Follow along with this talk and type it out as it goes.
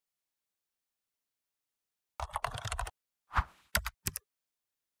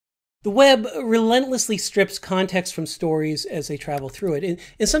The web relentlessly strips context from stories as they travel through it.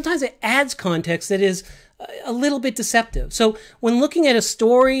 And sometimes it adds context that is a little bit deceptive. So when looking at a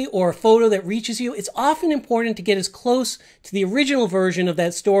story or a photo that reaches you, it's often important to get as close to the original version of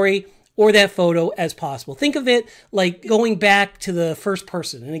that story or that photo as possible. Think of it like going back to the first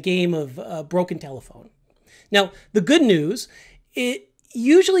person in a game of broken telephone. Now, the good news, it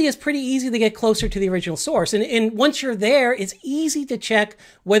usually is pretty easy to get closer to the original source. And once you're there, it's easy to check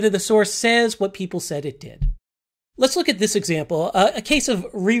whether the source says what people said it did. Let's look at this example, a case of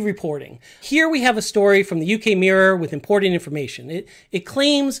re-reporting. Here we have a story from the UK Mirror with important information. It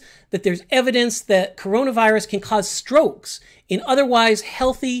claims that there's evidence that coronavirus can cause strokes in otherwise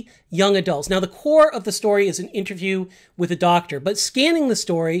healthy young adults. Now, the core of the story is an interview with a doctor, but scanning the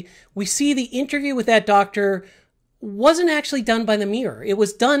story, we see the interview with that doctor wasn't actually done by the Mirror. It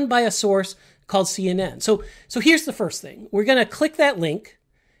was done by a source called CNN. So here's the first thing. We're going to click that link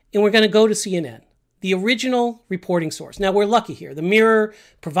and we're going to go to CNN, the original reporting source. Now, we're lucky here. The Mirror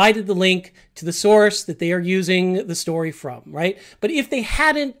provided the link to the source that they are using the story from, right? But if they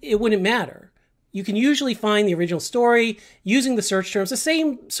hadn't, it wouldn't matter. You can usually find the original story using the search terms, the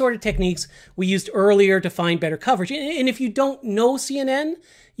same sort of techniques we used earlier to find better coverage. And if you don't know CNN,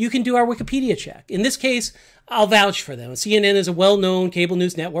 you can do our Wikipedia check. In this case, I'll vouch for them. CNN is a well-known cable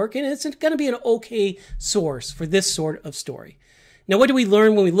news network, and it's going to be an okay source for this sort of story. Now, what do we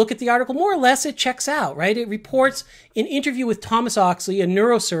learn when we look at the article? More or less, it checks out, right? It reports an interview with Thomas Oxley, a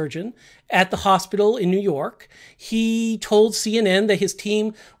neurosurgeon at the hospital in New York. He told CNN that his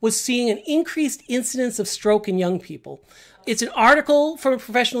team was seeing an increased incidence of stroke in young people. It's an article from a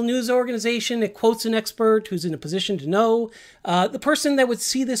professional news organization. It quotes an expert who's in a position to know. The person that would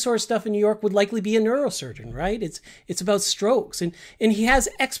see this sort of stuff in New York would likely be a neurosurgeon, right? It's about strokes, and he has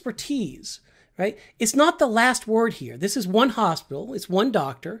expertise, right? It's not the last word here. This is one hospital. It's one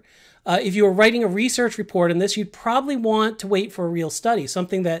doctor. If you were writing a research report on this, you'd probably want to wait for a real study,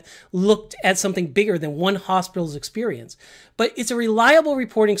 something that looked at something bigger than one hospital's experience. But it's a reliable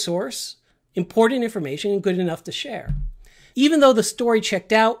reporting source, important information, and good enough to share. Even though the story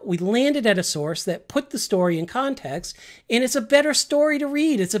checked out, we landed at a source that put the story in context, and it's a better story to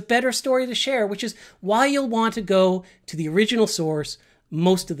read. It's a better story to share, which is why you'll want to go to the original source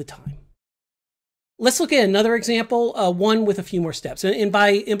most of the time. Let's look at another example, one with a few more steps. And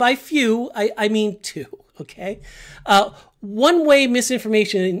by few, I mean two, okay? One way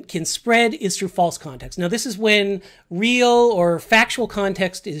misinformation can spread is through false context. Now, this is when real or factual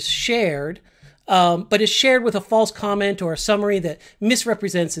context is shared, but is shared with a false comment or a summary that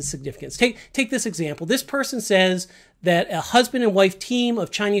misrepresents its significance. Take this example. This person says that a husband and wife team of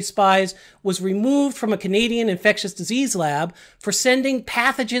Chinese spies was removed from a Canadian infectious disease lab for sending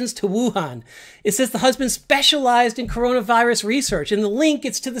pathogens to Wuhan. It says the husband specialized in coronavirus research. In the link,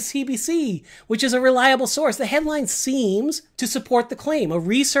 it's to the CBC, which is a reliable source. The headline seems to support the claim. A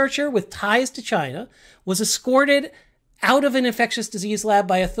researcher with ties to China was escorted out of an infectious disease lab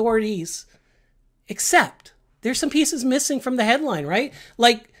by authorities. Except there's some pieces missing from the headline, right?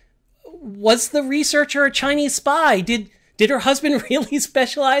 Like, was the researcher a Chinese spy? Did her husband really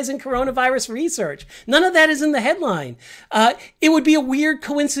specialize in coronavirus research? None of that is in the headline. It would be a weird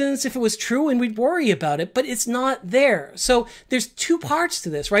coincidence if it was true and we'd worry about it, but it's not there. So there's two parts to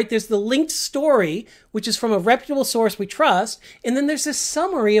this, right? There's the linked story, which is from a reputable source we trust, and then there's this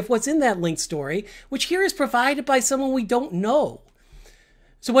summary of what's in that linked story, which here is provided by someone we don't know.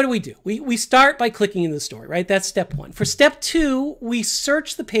 So what do? We start by clicking in the story, right? That's step one. For step two, we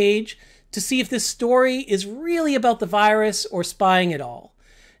search the page to see if this story is really about the virus or spying at all.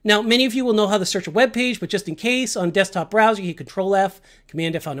 Now, many of you will know how to search a web page, but just in case, on desktop browser, you hit Control-F,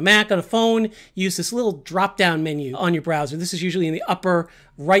 Command-F on a Mac. On a phone, you use this little drop-down menu on your browser. This is usually in the upper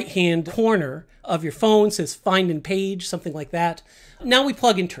right-hand corner of your phone. It says Find in Page, something like that. Now we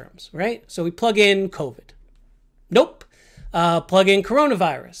plug in terms, right? So we plug in COVID. Nope. Plug in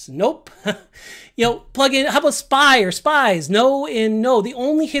coronavirus. Nope. Plug in, how about spy or spies? No and no. The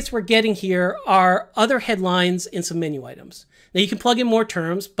only hits we're getting here are other headlines and some menu items. Now you can plug in more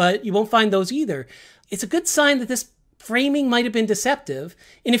terms, but you won't find those either. It's a good sign that this framing might have been deceptive.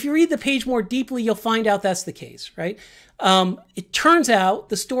 And if you read the page more deeply, you'll find out that's the case, right? It turns out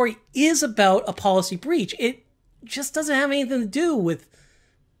the story is about a policy breach. It just doesn't have anything to do with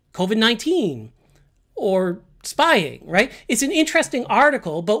COVID-19 or spying, right? It's an interesting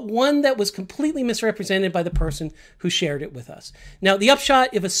article, but one that was completely misrepresented by the person who shared it with us. Now, the upshot,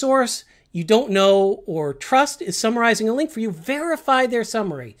 if a source you don't know or trust is summarizing a link for you, verify their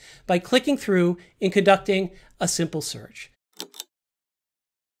summary by clicking through and conducting a simple search.